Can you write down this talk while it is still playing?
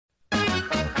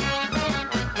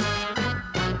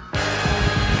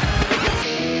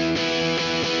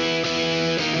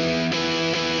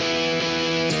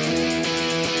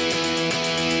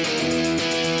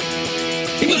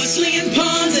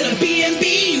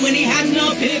when he had an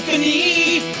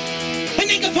epiphany. And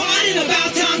they complained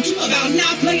about time too, about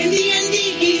not playing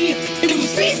D&D. It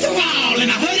was free for all,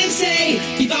 and I heard him say,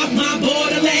 keep off my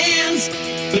borderlands.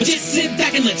 But just sit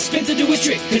back and let Spencer do his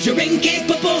trick, cause you're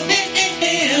incapable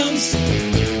hams.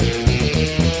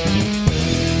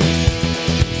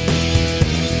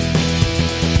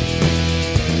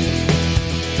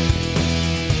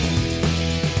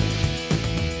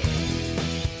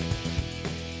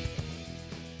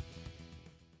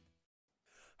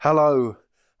 Hello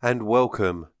and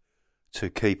welcome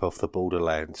to Keep Off the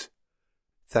Borderlands.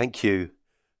 Thank you,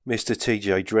 Mr.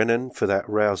 TJ Drennan, for that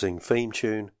rousing theme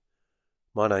tune.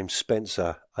 My name's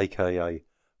Spencer, aka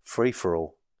Free For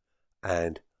All,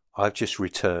 and I've just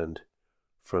returned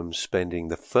from spending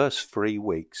the first 3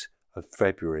 weeks of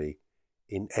February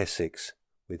in Essex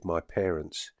with my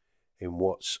parents in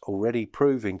what's already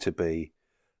proving to be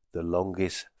the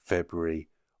longest February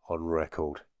on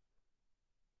record.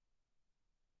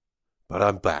 But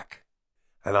I'm back,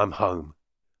 and I'm home,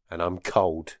 and I'm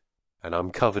cold, and I'm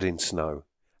covered in snow,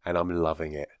 and I'm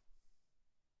loving it.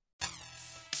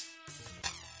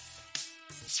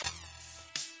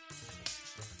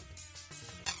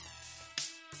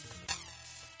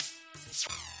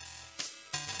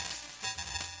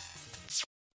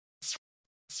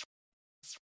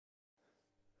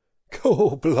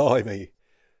 Oh, blimey.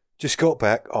 Just got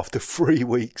back after 3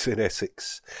 weeks in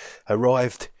Essex.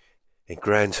 Arrived in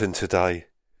Granton today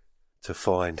to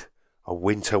find a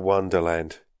winter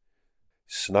wonderland.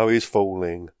 Snow is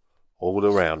falling all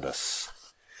around us.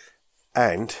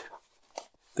 And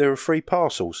there are 3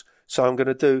 parcels, so I'm going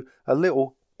to do a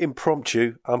little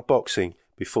impromptu unboxing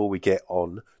before we get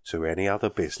on to any other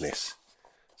business.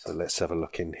 So let's have a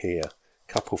look in here.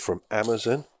 Couple from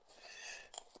Amazon.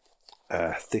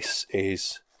 This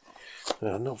is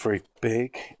not very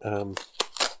big.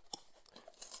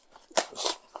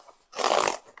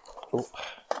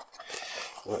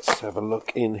 Let's have a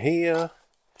look in here.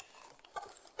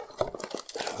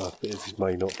 This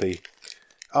may not be.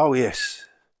 Oh yes,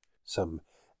 some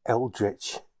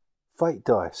Eldritch Fate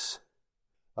dice.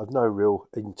 I've no real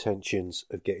intentions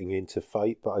of getting into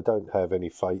Fate, but I don't have any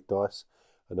Fate dice,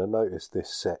 and I noticed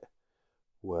this set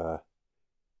were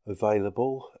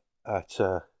available at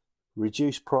a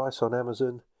reduced price on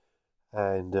Amazon,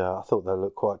 and I thought they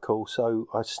looked quite cool, so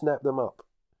I snapped them up.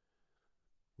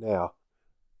 Now,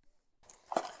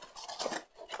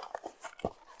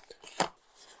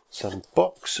 some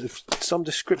box of some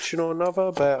description or another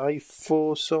about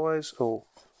A4 size,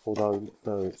 although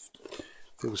no, it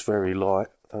feels very light.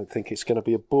 I don't think it's going to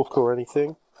be a book or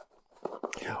anything.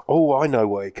 Oh, I know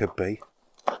what it could be.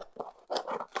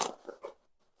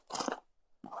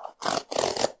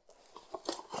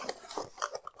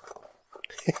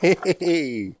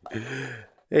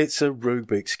 It's a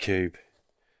Rubik's Cube.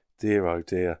 Dear oh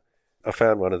dear. I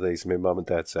found one of these in my mum and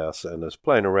dad's house and I was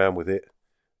playing around with it,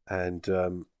 and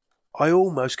I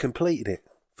almost completed it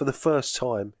for the first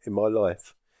time in my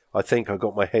life. I think I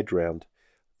got my head round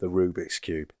the Rubik's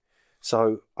Cube.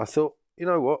 So I thought, you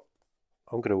know what?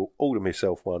 I'm going to order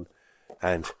myself one,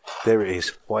 and there it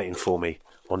is waiting for me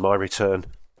on my return.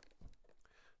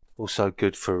 Also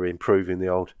good for improving the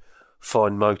old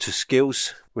fine motor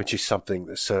skills, which is something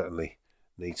that certainly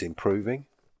needs improving.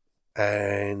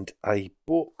 And a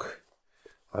book,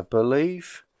 I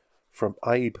believe, from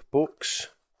Abe Books.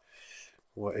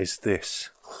 What is this?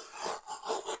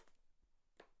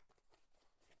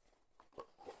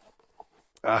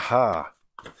 Aha!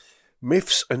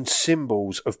 Myths and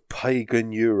Symbols of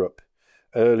Pagan Europe,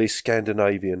 Early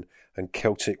Scandinavian and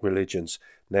Celtic Religions.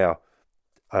 Now,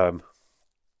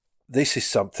 this is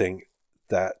something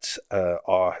that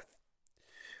I'd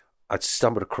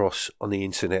stumbled across on the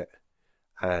internet,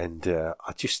 and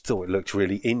I just thought it looked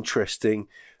really interesting,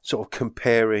 sort of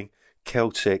comparing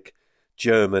Celtic,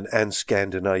 German and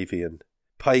Scandinavian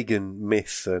pagan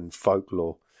myth and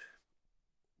folklore,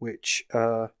 which,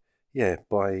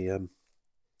 by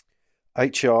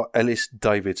H.R. Ellis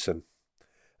Davidson,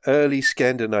 Early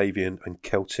Scandinavian and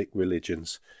Celtic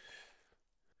Religions.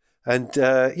 And,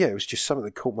 it was just something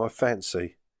that caught my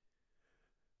fancy.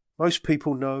 Most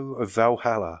people know of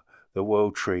Valhalla, the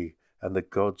World Tree, and the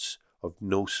gods of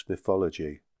Norse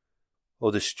mythology,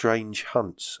 or the strange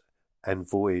hunts and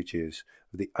voyages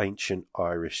of the ancient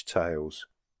Irish tales.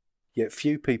 Yet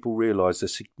few people realise the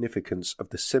significance of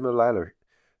the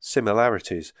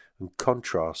similarities and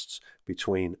contrasts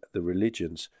between the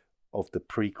religions of the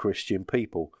pre-Christian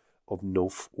people of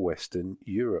northwestern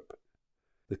Europe.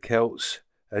 The Celts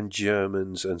and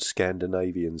Germans and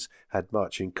Scandinavians had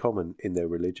much in common in their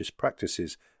religious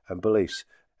practices and beliefs,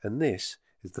 and this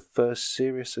is the first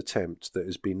serious attempt that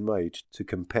has been made to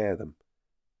compare them.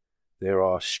 There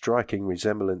are striking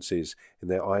resemblances in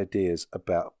their ideas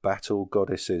about battle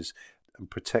goddesses and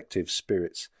protective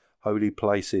spirits, holy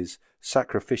places,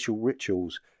 sacrificial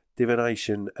rituals,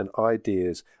 divination, and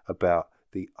ideas about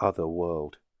the other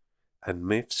world. And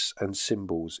myths and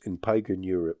symbols in pagan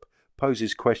Europe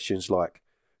poses questions like,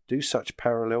 do such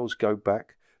parallels go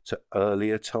back to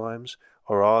earlier times,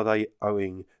 or are they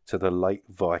owing to the late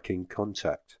Viking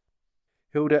contact?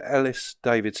 Hilda Ellis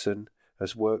Davidson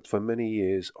has worked for many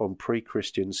years on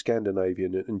pre-Christian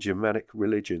Scandinavian and Germanic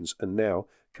religions and now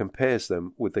compares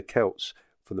them with the Celts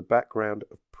from the background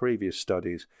of previous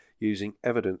studies using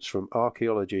evidence from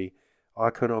archaeology,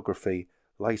 iconography,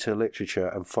 later literature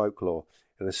and folklore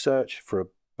in a search for a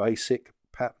basic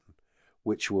pattern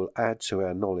which will add to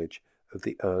our knowledge of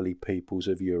the early peoples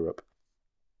of Europe.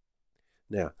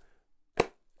 Now,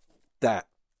 that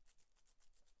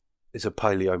is a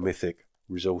paleomythic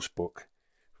resource book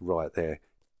right there.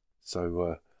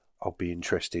 So I'll be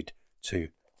interested to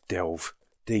delve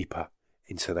deeper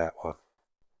into that one.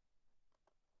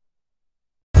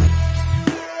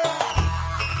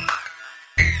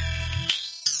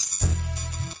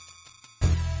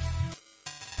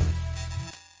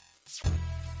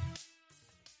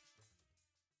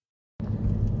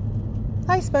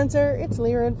 Hi Spencer, it's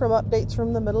Liren from Updates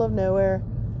from the Middle of Nowhere.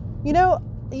 You know,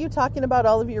 you talking about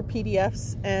all of your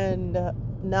PDFs and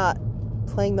not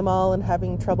playing them all and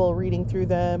having trouble reading through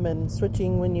them and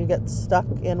switching when you get stuck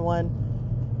in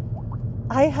one.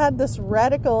 I had this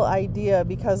radical idea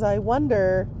because I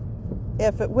wonder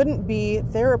if it wouldn't be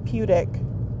therapeutic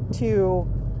to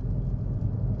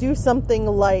do something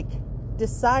like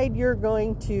decide you're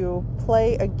going to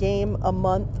play a game a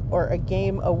month or a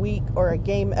game a week or a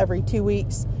game every 2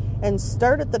 weeks and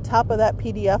start at the top of that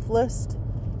PDF list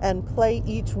and play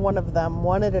each one of them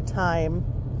one at a time,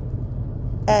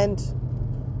 and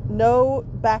no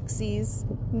backsies,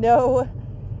 no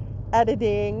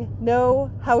editing,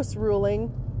 no house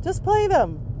ruling, just play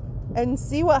them and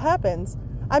see what happens.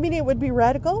 I mean, it would be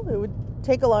radical, it would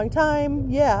take a long time,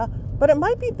 yeah, but it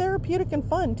might be therapeutic and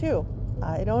fun too.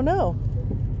 I don't know.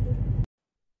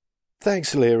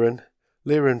 Thanks, Liren.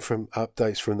 Liren from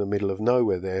Updates from the Middle of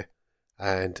Nowhere there.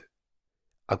 And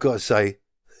I've got to say,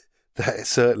 that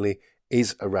certainly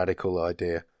is a radical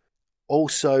idea.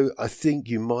 Also, I think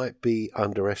you might be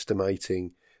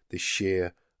underestimating the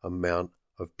sheer amount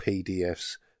of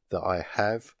PDFs that I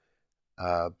have,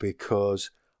 because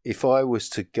if I was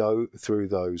to go through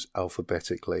those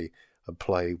alphabetically and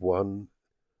play one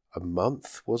a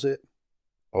month, was it?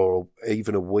 Or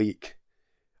even a week,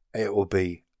 it will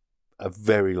be a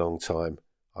very long time,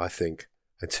 I think,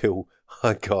 until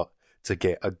I got to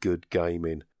get a good game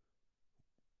in.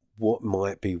 What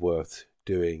might be worth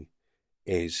doing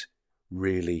is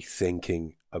really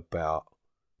thinking about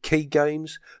key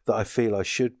games that I feel I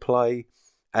should play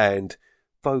and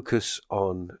focus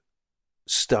on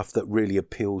stuff that really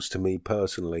appeals to me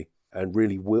personally and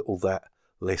really whittle that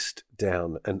list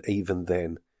down. And even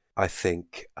then, I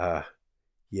think,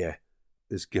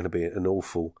 there's going to be an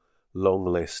awful long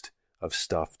list of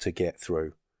stuff to get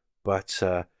through. But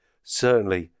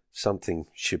certainly something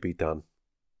should be done.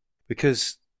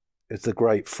 Because, as the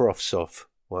great Frostsoff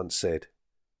once said,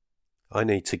 I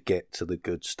need to get to the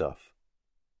good stuff.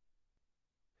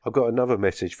 I've got another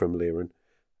message from Liren,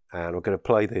 and I'm going to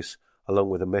play this along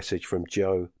with a message from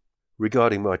Joe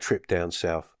regarding my trip down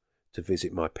south to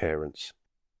visit my parents.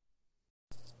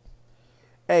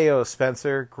 Heyo,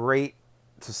 Spencer. Great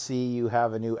to see you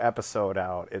have a new episode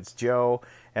out. It's Joe,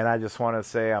 and I just want to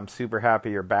say I'm super happy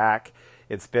you're back.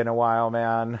 It's been a while,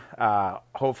 man.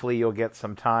 Hopefully you'll get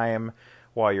some time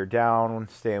while you're down,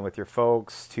 staying with your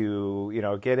folks to,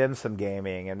 get in some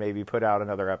gaming and maybe put out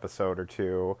another episode or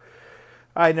two.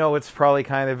 I know it's probably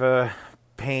kind of a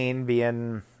pain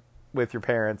being with your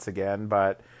parents again,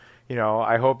 but,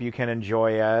 I hope you can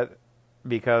enjoy it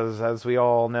because, as we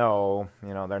all know,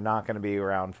 they're not going to be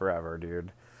around forever,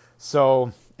 dude.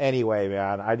 So, anyway,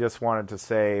 man, I just wanted to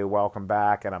say welcome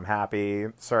back, and I'm happy.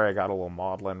 Sorry I got a little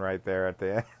maudlin right there at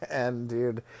the end,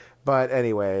 dude. But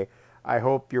anyway, I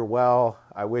hope you're well.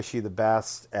 I wish you the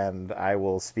best, and I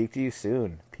will speak to you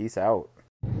soon. Peace out.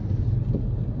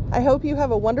 I hope you have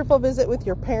a wonderful visit with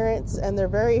your parents, and they're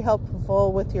very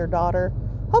helpful with your daughter.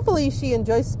 Hopefully she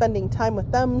enjoys spending time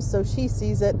with them, so she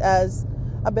sees it as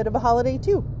a bit of a holiday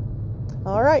too.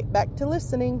 All right, back to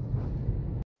listening.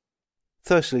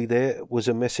 Firstly, there was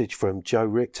a message from Joe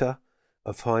Richter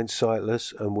of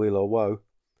Hindsightless and Wheel or Woe.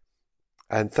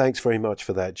 And thanks very much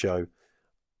for that, Joe.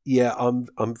 Yeah,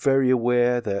 I'm very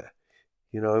aware that,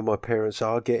 my parents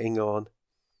are getting on.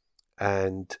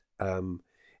 And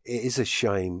it is a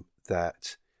shame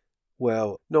that,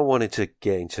 well, not wanting to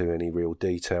get into any real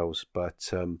details,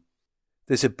 but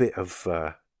there's a bit of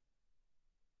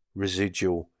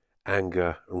residual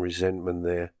anger and resentment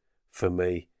there for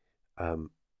me,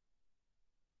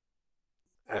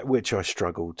 at which I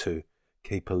struggle to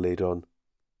keep a lid on.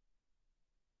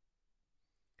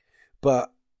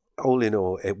 But all in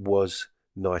all, it was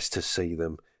nice to see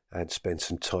them and spend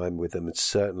some time with them, and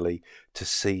certainly to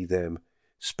see them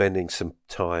spending some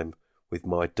time with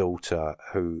my daughter,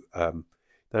 who then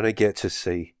I get to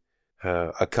see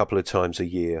her a couple of times a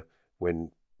year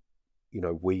when,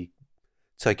 we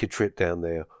take a trip down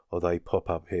there or they pop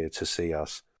up here to see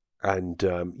us. And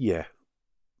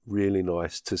really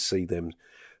nice to see them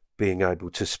being able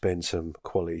to spend some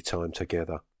quality time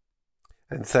together.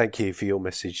 And thank you for your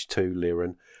message too,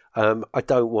 Liren. I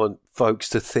don't want folks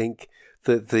to think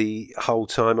that the whole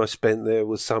time I spent there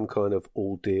was some kind of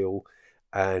ordeal.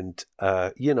 And,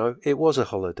 it was a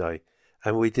holiday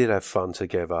and we did have fun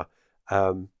together.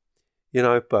 But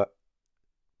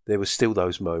there were still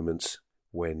those moments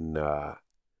when I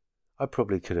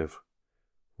probably could have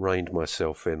reined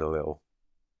myself in a little.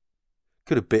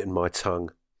 Could have bitten my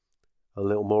tongue a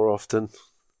little more often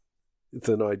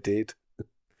than I did.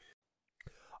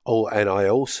 Oh, and I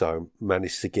also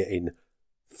managed to get in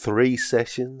 3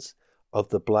 sessions of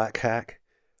the Black Hack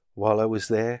while I was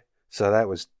there. So that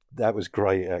was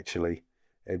great, actually.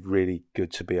 It's really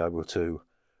good to be able to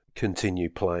continue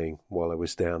playing while I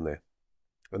was down there.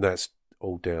 And that's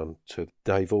all down to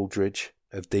Dave Aldridge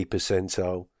of Deep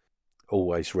Percentile,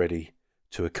 always ready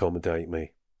to accommodate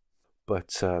me.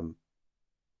 But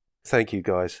thank you,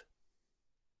 guys.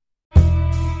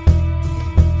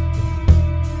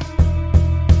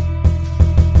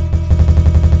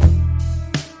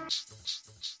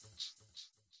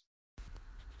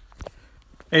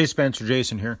 Hey Spencer,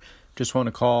 Jason here. Just want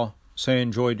to call, say I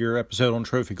enjoyed your episode on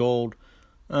Trophy Gold.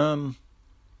 I'll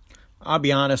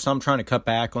be honest, I'm trying to cut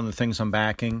back on the things I'm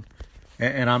backing,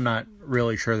 and I'm not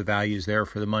really sure the value is there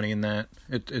for the money in that.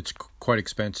 It's quite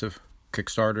expensive,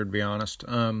 Kickstarter, to be honest.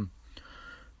 I'm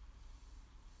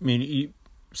not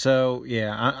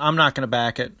going to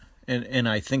back it, and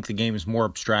I think the game is more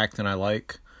abstract than I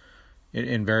like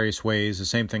in various ways. The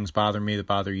same things bother me that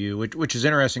bother you, which is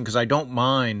interesting because I don't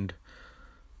mind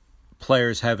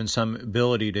players having some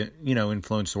ability to,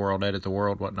 influence the world, edit the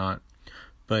world, whatnot.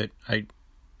 But I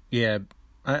don't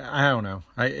know.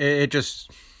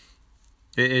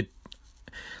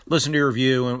 Listen to your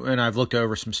review, and I've looked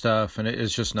over some stuff, and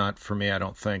it's just not for me, I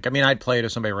don't think. I mean, I'd play it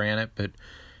if somebody ran it, but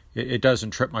it doesn't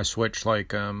trip my switch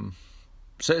like,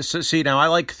 see, now I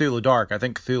like Cthulhu Dark. I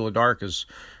think Cthulhu Dark is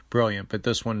brilliant, but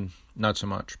this one, not so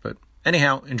much. But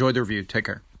anyhow, enjoy the review. Take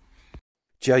care.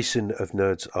 Jason of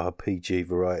Nerds RPG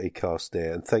Variety Cast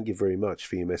there, and thank you very much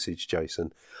for your message,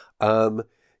 Jason. I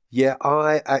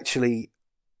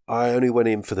only went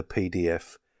in for the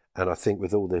PDF, and I think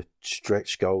with all the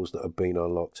stretch goals that have been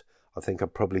unlocked, I think I'm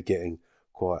probably getting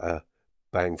quite a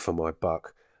bang for my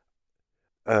buck.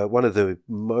 One of the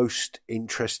most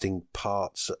interesting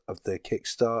parts of the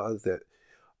Kickstarter that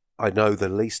I know the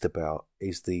least about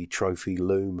is the Trophy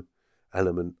Loom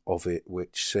element of it,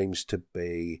 which seems to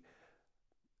be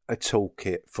a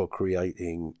toolkit for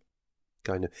creating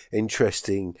kind of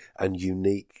interesting and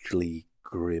uniquely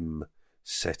grim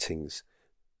settings.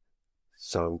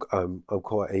 So I'm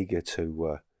quite eager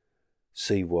to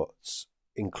see what's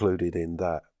included in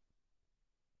that.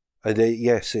 And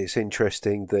yes, it's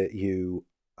interesting that you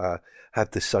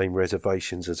have the same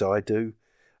reservations as I do,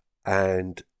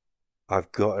 and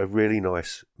I've got a really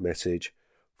nice message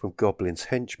from Goblin's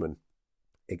Henchman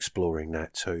exploring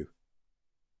that too.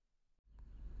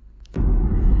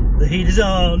 The heat is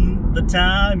on, the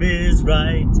time is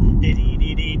right.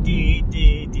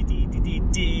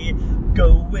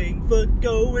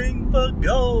 Going for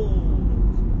gold.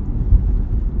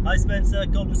 Hi Spencer,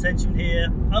 Goblin's Henchman here.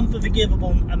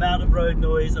 Unforgivable amount of road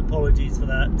noise, apologies for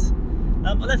that.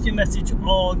 I left you a message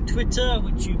on Twitter,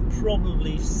 which you've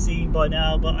probably seen by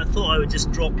now, but I thought I would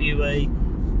just drop you a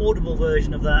audible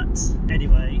version of that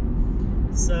anyway.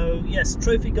 So yes,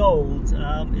 Trophy Gold,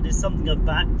 it is something I've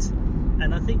backed.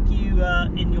 And I think you,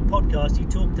 in your podcast, you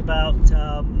talked about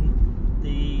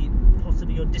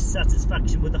possibly your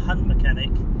dissatisfaction with the hunt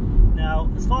mechanic. Now,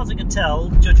 as far as I can tell,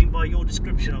 judging by your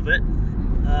description of it,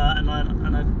 and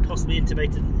I've possibly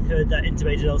heard that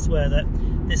intimated elsewhere, that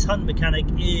this hunt mechanic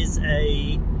is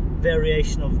a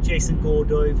variation of Jason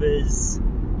Gordover's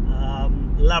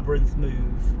Labyrinth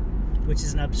move, which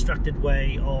is an abstracted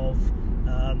way of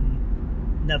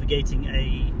navigating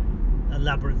a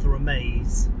labyrinth or a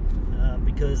maze.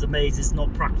 Because a maze is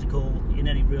not practical in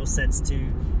any real sense to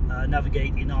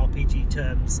navigate in RPG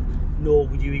terms, nor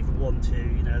would you even want to.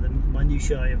 You know, the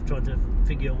minutiae of trying to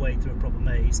figure your way through a proper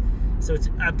maze. So it's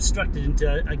abstracted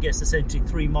into, I guess, essentially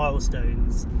 3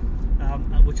 milestones,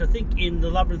 which I think in the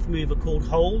Labyrinth move are called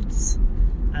holds,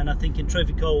 and I think in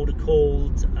Trophy Gold are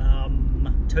called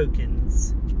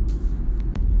tokens.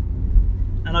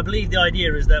 And I believe the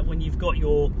idea is that when you've got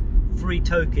your 3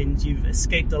 tokens, you've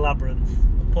escaped the labyrinth,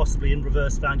 or possibly in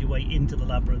reverse found your way into the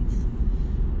labyrinth.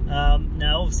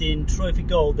 Now, obviously, in Trophy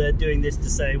Gold, they're doing this to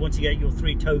say once you get your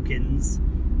 3 tokens,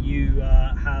 you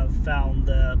have found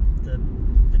the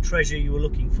treasure you were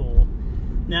looking for.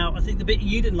 Now, I think the bit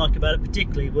you didn't like about it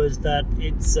particularly was that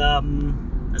it's,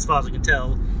 as far as I can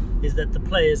tell, is that the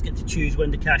players get to choose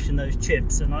when to cash in those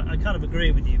chips, and I kind of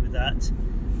agree with you with that.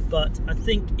 But I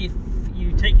think if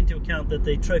you take into account that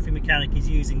the trophy mechanic is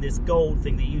using this gold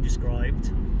thing that you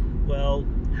described, well,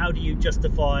 how do you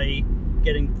justify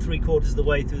getting 3/4 of the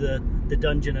way through the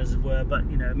dungeon, as it were, but,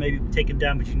 you know, maybe taking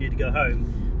damage and you need to go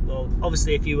home? Well,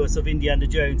 obviously, if you were sort of Indiana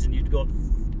Jones and you'd got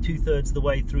 2/3 of the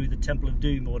way through the Temple of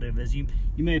Doom or whatever it is, you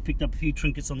may have picked up a few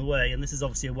trinkets on the way, and this is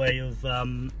obviously a way of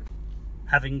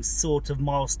having sort of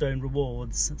milestone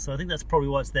rewards. So I think that's probably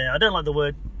why it's there. I don't like the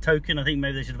word token. I think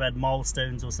maybe they should have had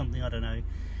milestones or something. I don't know.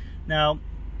 Now,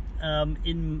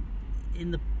 in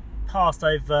the past,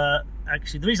 I've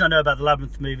actually, the reason I know about the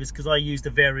Labyrinth move is because I used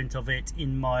a variant of it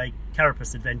in my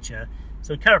Carapace adventure.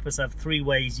 So in Carapace, I have 3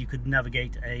 ways you could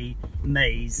navigate a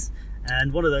maze,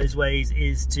 and one of those ways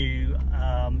is to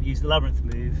use the Labyrinth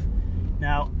move.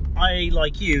 Now, I,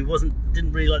 like you,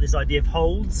 didn't really like this idea of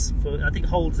holds. I think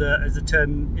holds as a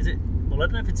term, is it? Well, I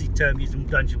don't know if it's a term used in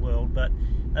Dungeon World, but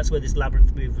that's where this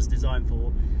Labyrinth move was designed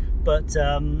for. But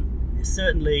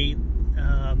certainly,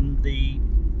 the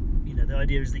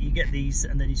idea is that you get these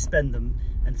and then you spend them.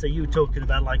 And so you were talking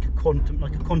about like a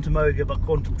quantum ogre, but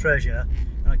quantum treasure,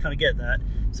 and I kind of get that.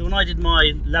 So when I did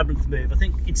my Labyrinth move, I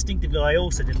think instinctively I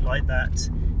also didn't like that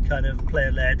kind of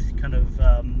player-led kind of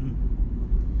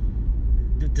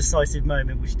decisive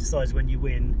moment which decides when you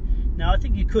win. Now, I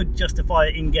think you could justify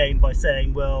it in game by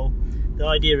saying, well, the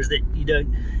idea is that you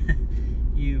don't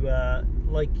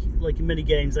like in many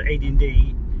games like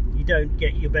AD&D, you don't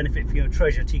get your benefit from your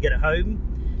treasure till you get it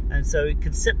home. And so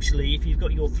conceptually, if you've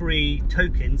got your 3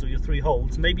 tokens or your 3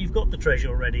 holds, maybe you've got the treasure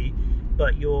already,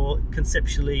 but you're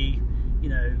conceptually, you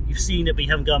know, you've seen it but you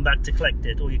haven't gone back to collect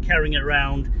it, or you're carrying it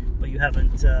around but you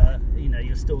haven't,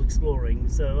 you're still exploring.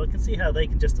 So I can see how they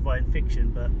can justify in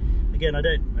fiction, but again, I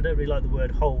don't really like the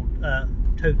word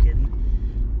token.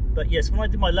 But yes, when I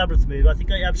did my Labyrinth move, I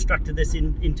think I abstracted this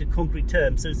into concrete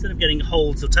terms. So instead of getting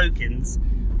holds or tokens,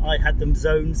 I had them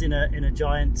zones in a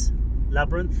giant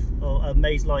labyrinth, or a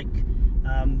maze-like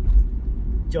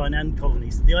giant ant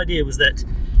colony. So the idea was that,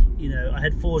 I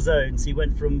had 4 zones. So you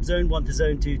went from zone 1 to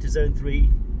zone 2 to zone 3,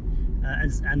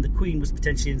 and the queen was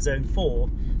potentially in zone 4.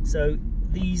 So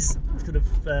these sort of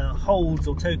holds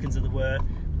or tokens, as it were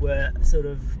sort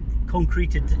of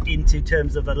concreted into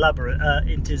terms of a labyrinth,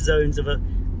 into zones of a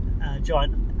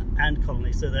giant ant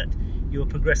colony, so that you were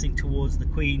progressing towards the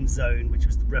queen zone, which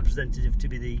was representative to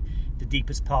be the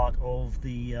deepest part of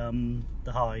the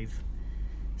hive.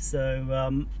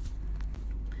 So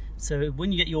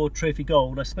when you get your trophy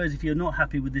gold, I suppose if you're not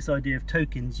happy with this idea of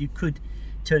tokens, you could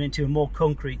turn it into a more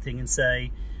concrete thing and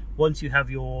say, once you have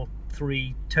your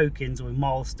 3 tokens or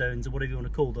milestones or whatever you want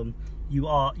to call them,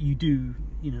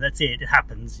 that's it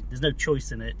happens. There's no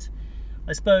choice in it.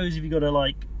 I suppose if you've got a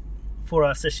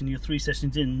 4-hour session, you're 3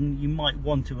 sessions in, you might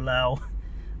want to allow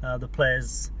the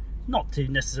players not to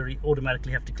necessarily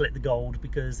automatically have to collect the gold,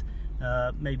 because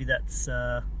maybe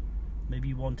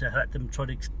you want to let them try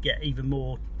to get even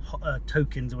more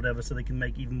tokens or whatever, so they can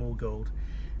make even more gold.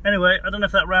 Anyway, I don't know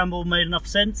if that ramble made enough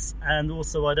sense, and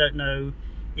also I don't know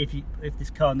if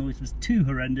this car noise was too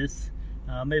horrendous.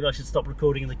 Maybe I should stop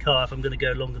recording in the car if I'm going to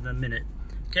go longer than a minute.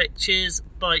 Okay, cheers,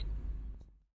 bye.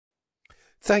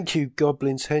 Thank you,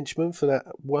 Goblin's Henchman, for that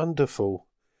wonderful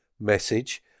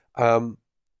message. Yeah,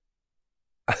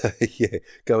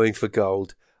 going for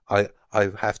gold. I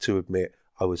have to admit,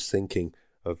 I was thinking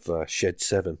of Shed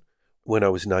 7 when I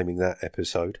was naming that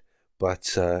episode,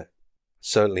 but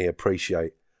certainly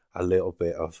appreciate a little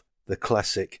bit of the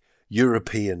classic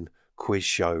European quiz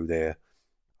show there.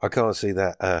 I can't see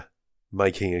that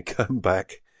making a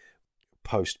comeback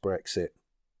post-Brexit.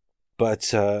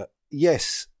 But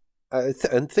yes,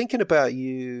 and thinking about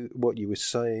what you were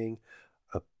saying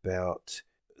about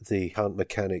the hunt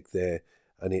mechanic there,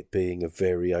 and it being a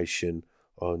variation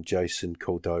on Jason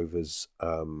Cordova's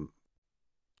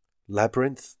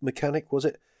Labyrinth mechanic, was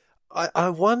it? I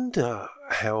wonder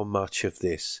how much of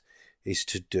this is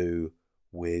to do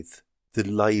with the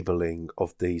labelling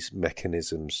of these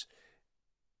mechanisms.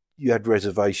 You had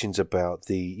reservations about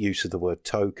the use of the word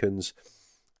tokens.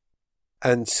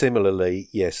 And similarly,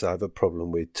 yes, I have a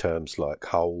problem with terms like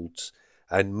holds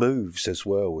and moves as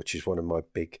well, which is one of my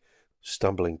big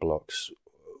stumbling blocks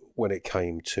when it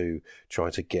came to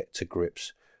trying to get to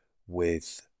grips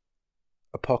with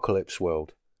Apocalypse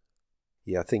World.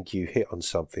 Yeah, I think you hit on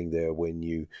something there when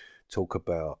you talk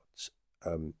about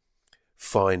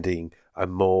finding a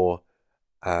more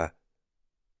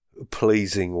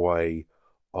pleasing way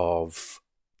of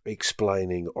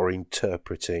explaining or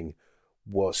interpreting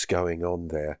what's going on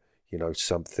there. You know,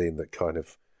 something that kind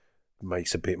of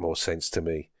makes a bit more sense to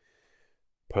me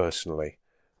personally.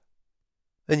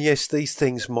 And yes, these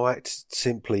things might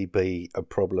simply be a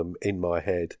problem in my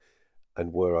head,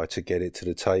 and were I to get it to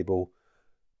the table,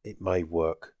 it may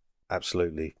work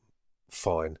absolutely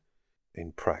fine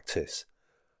in practice.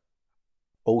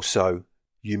 Also,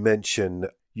 you mentioned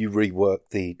you reworked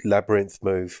the labyrinth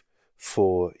move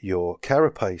for your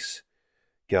Carapace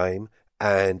game,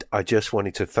 and I just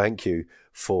wanted to thank you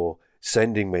for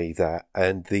sending me that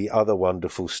and the other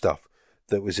wonderful stuff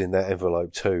that was in that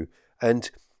envelope too. And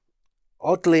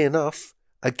oddly enough,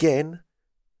 again,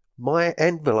 my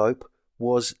envelope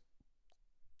was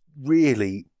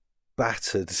really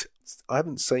battered. I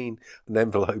haven't seen an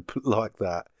envelope like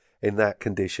that in that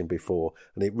condition before,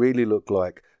 and it really looked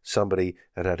like somebody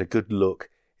had had a good look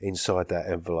inside that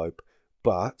envelope.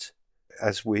 But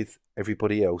as with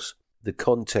everybody else, the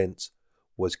content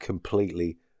was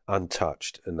completely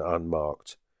untouched and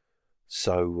unmarked.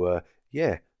 So,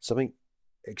 yeah, something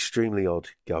extremely odd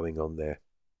going on there.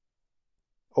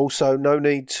 Also, no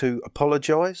need to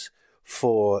apologise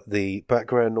for the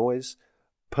background noise.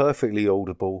 Perfectly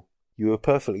audible. You were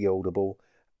perfectly audible,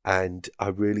 and I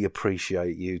really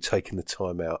appreciate you taking the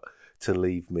time out to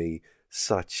leave me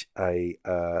such a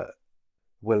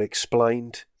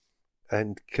well-explained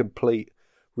and complete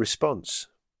response.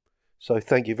 So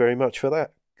thank you very much for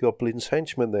that, Goblin's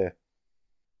henchman there.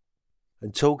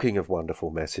 And talking of wonderful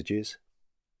messages,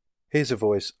 here's a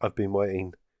voice I've been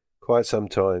waiting quite some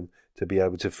time to be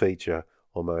able to feature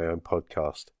on my own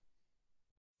podcast.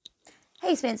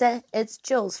 Hey Spencer, it's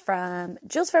Jules from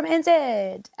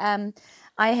NZ.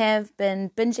 I have been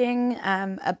binging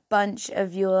a bunch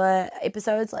of your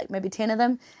episodes, like maybe 10 of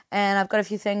them, and I've got a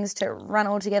few things to run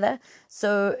all together.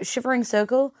 So Shivering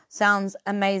Circle sounds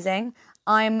amazing.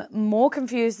 I'm more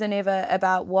confused than ever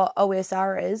about what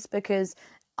OSR is, because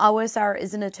OSR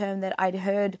isn't a term that I'd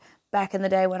heard back in the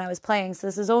day when I was playing, so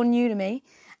this is all new to me.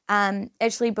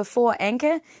 Actually, before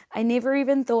Anchor, I never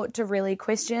even thought to really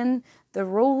question the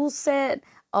rule set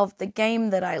of the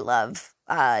game that I love,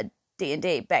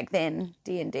 D&D. Back then,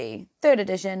 D&D 3rd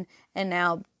edition, and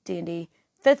now D&D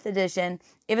 5th edition.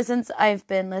 Ever since I've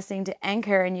been listening to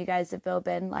Anchor and you guys have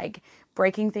been like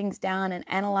breaking things down and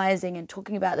analyzing and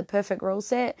talking about the perfect rule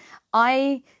set,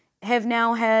 I have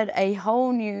now had a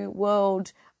whole new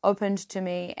world opened to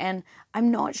me, and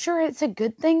I'm not sure it's a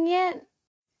good thing yet.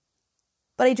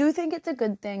 But I do think it's a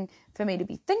good thing for me to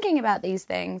be thinking about these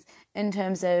things in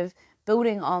terms of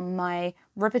building on my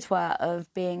repertoire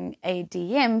of being a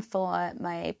DM for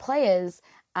my players.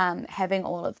 Having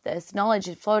all of this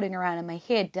knowledge floating around in my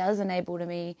head does enable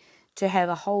me to have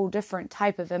a whole different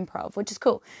type of improv, which is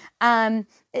cool. But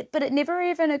it never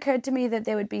even occurred to me that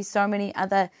there would be so many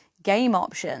other game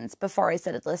options before I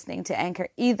started listening to Anchor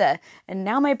either. And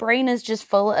now my brain is just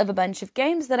full of a bunch of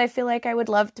games that I feel like I would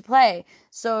love to play.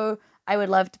 So I would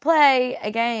love to play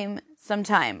a game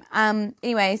sometime.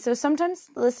 Anyway, so sometimes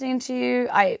listening to you,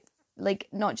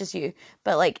 not just you,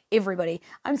 but like everybody.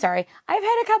 I'm sorry. I've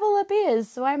had a couple of beers,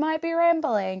 so I might be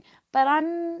rambling, but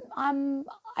I'm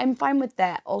fine with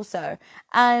that also.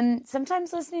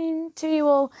 Sometimes listening to you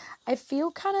all, I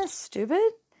feel kind of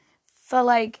stupid for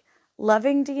like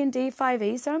loving D&D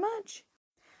 5e so much.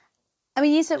 I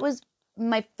mean, yes, it was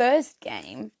my first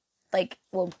game.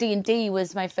 D&D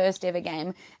was my first ever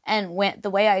game, and the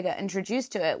way I got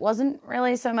introduced to it wasn't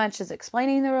really so much as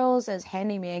explaining the rules as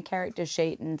handing me a character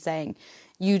sheet and saying,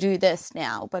 you do this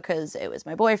now, because it was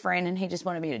my boyfriend and he just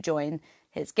wanted me to join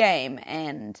his game,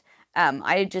 and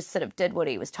I just sort of did what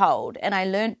he was told, and I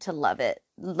learned to love it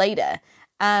later.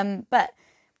 But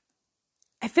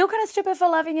I feel kind of stupid for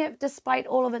loving it despite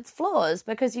all of its flaws,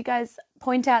 because you guys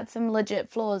point out some legit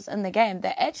flaws in the game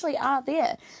that actually are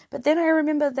there. But then I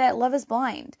remember that love is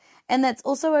blind, and that's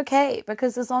also okay,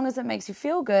 because as long as it makes you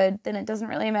feel good, then it doesn't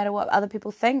really matter what other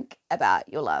people think about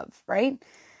your love, right?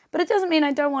 But it doesn't mean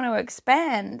I don't want to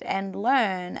expand and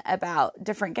learn about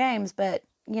different games, but,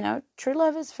 you know, true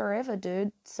love is forever,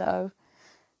 dude. So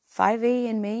 5e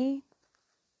and me,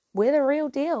 we're the real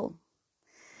deal.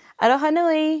 Aloha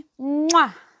nui.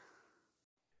 Mwah.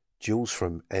 Jules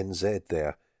from NZ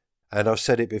there. And I've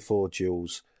said it before,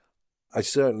 Jules, I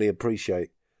certainly appreciate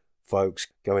folks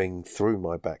going through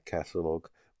my back catalogue,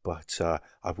 but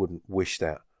I wouldn't wish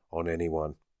that on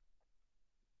anyone.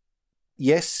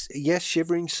 Yes,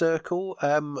 Shivering Circle.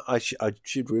 I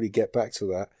should really get back to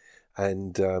that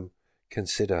and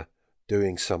consider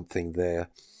doing something there.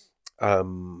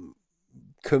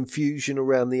 Confusion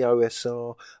around the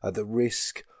OSR at the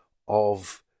risk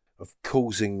of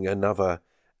causing another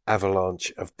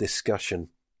avalanche of discussion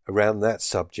around that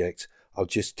subject. I'll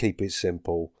just keep it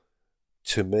simple.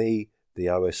 To me, the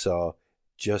OSR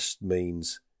just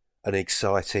means an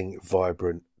exciting,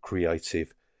 vibrant,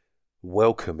 creative,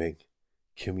 welcoming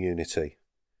community.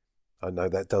 I know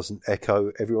that doesn't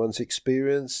echo everyone's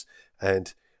experience,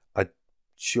 and I'm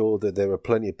sure that there are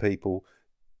plenty of people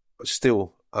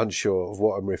still unsure of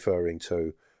what I'm referring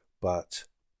to, but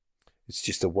it's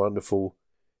just a wonderful,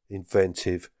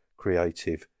 inventive,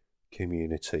 creative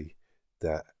community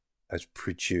that has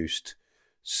produced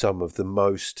some of the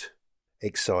most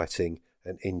exciting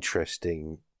and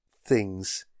interesting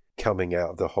things coming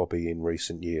out of the hobby in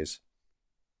recent years.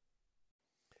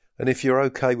 And if you're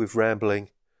okay with rambling,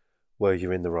 well,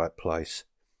 you're in the right place.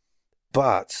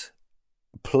 But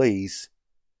please,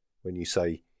 when you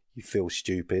say you feel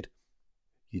stupid,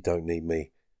 you don't need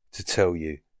me to tell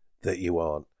you that you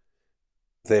aren't.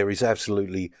 There is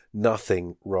absolutely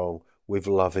nothing wrong with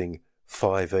loving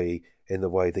 5e in the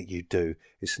way that you do.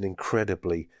 It's an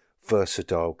incredibly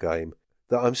versatile game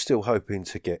that I'm still hoping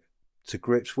to get to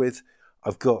grips with.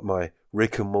 I've got my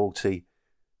Rick and Morty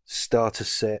starter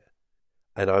set,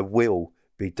 and I will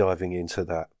be diving into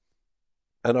that.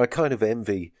 And I kind of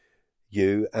envy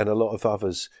you and a lot of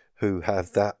others who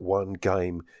have that one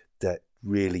game that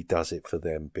really does it for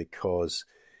them, because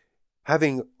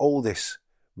having all this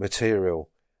material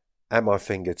at my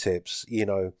fingertips,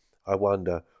 I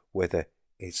wonder whether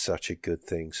it's such a good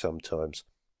thing sometimes,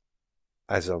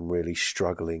 as I'm really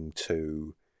struggling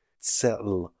to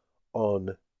settle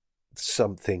on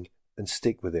something and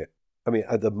stick with it. I mean,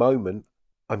 at the moment,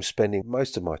 I'm spending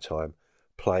most of my time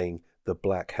playing the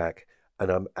Black Hack, and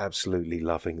I'm absolutely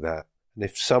loving that. And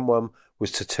if someone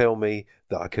was to tell me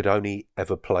that I could only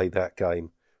ever play that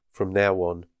game from now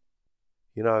on,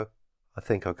 I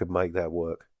think I could make that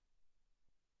work.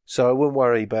 So I wouldn't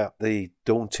worry about the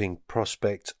daunting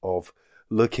prospect of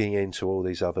looking into all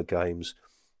these other games.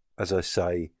 As I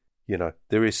say,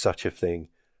 there is such a thing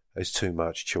as too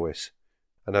much choice.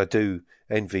 And I do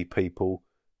envy people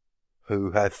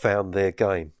who have found their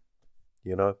game,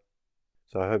 So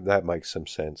I hope that makes some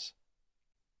sense.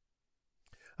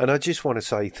 And I just want to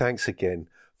say thanks again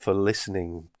for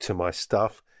listening to my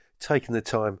stuff, taking the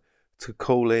time to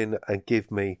call in and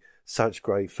give me such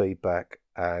great feedback.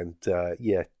 And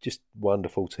just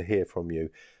wonderful to hear from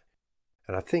you.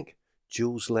 And I think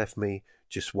Jules left me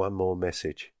just one more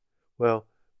message. Well,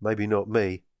 maybe not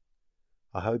me.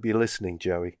 I hope you're listening,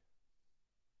 Joey.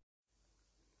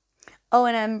 Oh,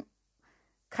 and I'm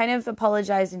kind of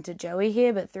apologizing to Joey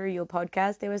here, but through your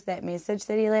podcast, there was that message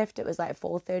that he left. It was like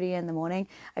 4:30 in the morning.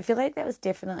 I feel like that was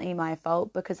definitely my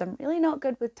fault, because I'm really not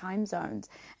good with time zones.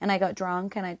 And I got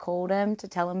drunk and I called him to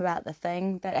tell him about the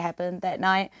thing that happened that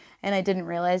night. And I didn't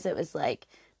realize it was like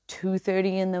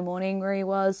 2:30 in the morning where he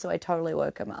was. So I totally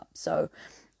woke him up. So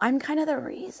I'm kind of the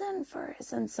reason for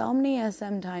his insomnia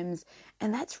sometimes.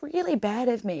 And that's really bad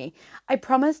of me. I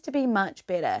promise to be much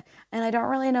better. And I don't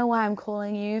really know why I'm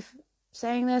calling you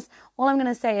saying this. All I'm going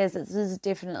to say is that this is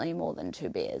definitely more than 2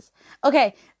 beers.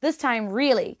 Okay, this time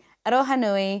really. Aroha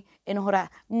nui, inhora,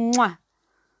 mwah.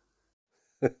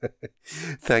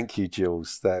 Thank you,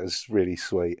 Jules. That was really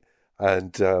sweet.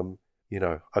 And, I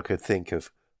could think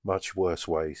of much worse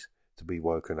ways to be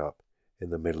woken up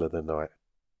in the middle of the night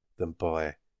than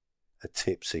by a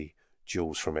tipsy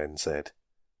Jules from NZ.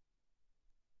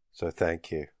 So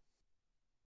thank you.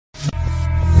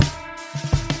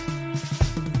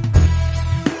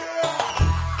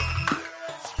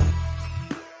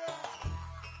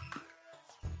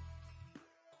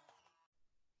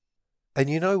 And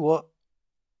you know what?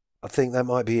 I think that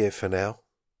might be it for now.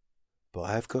 But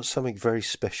I have got something very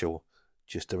special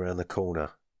just around the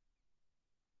corner.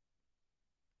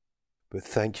 But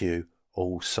thank you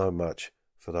all so much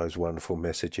for those wonderful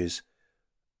messages.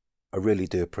 I really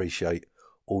do appreciate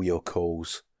all your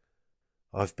calls.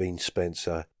 I've been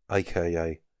Spencer,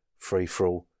 aka Free For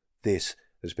All. This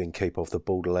has been Keep Off the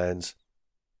Borderlands.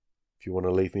 If you want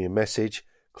to leave me a message,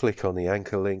 click on the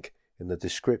anchor link in the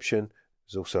description.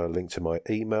 There's also a link to my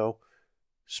email,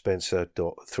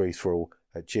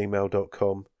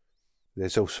 spencer.freeforall@gmail.com.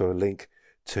 There's also a link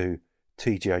to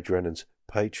TJ Drennan's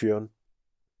Patreon,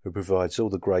 who provides all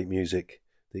the great music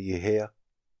that you hear.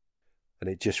 And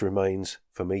it just remains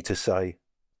for me to say,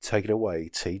 take it away,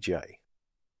 TJ.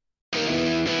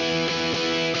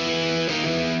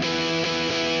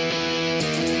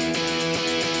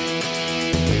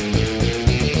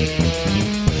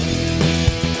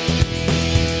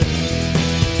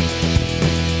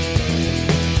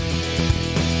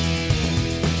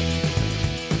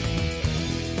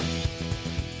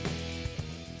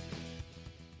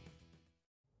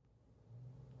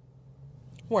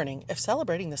 Warning, if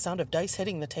celebrating the sound of dice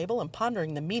hitting the table and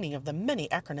pondering the meaning of the many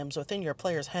acronyms within your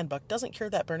player's handbook doesn't cure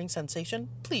that burning sensation,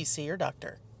 please see your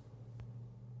doctor.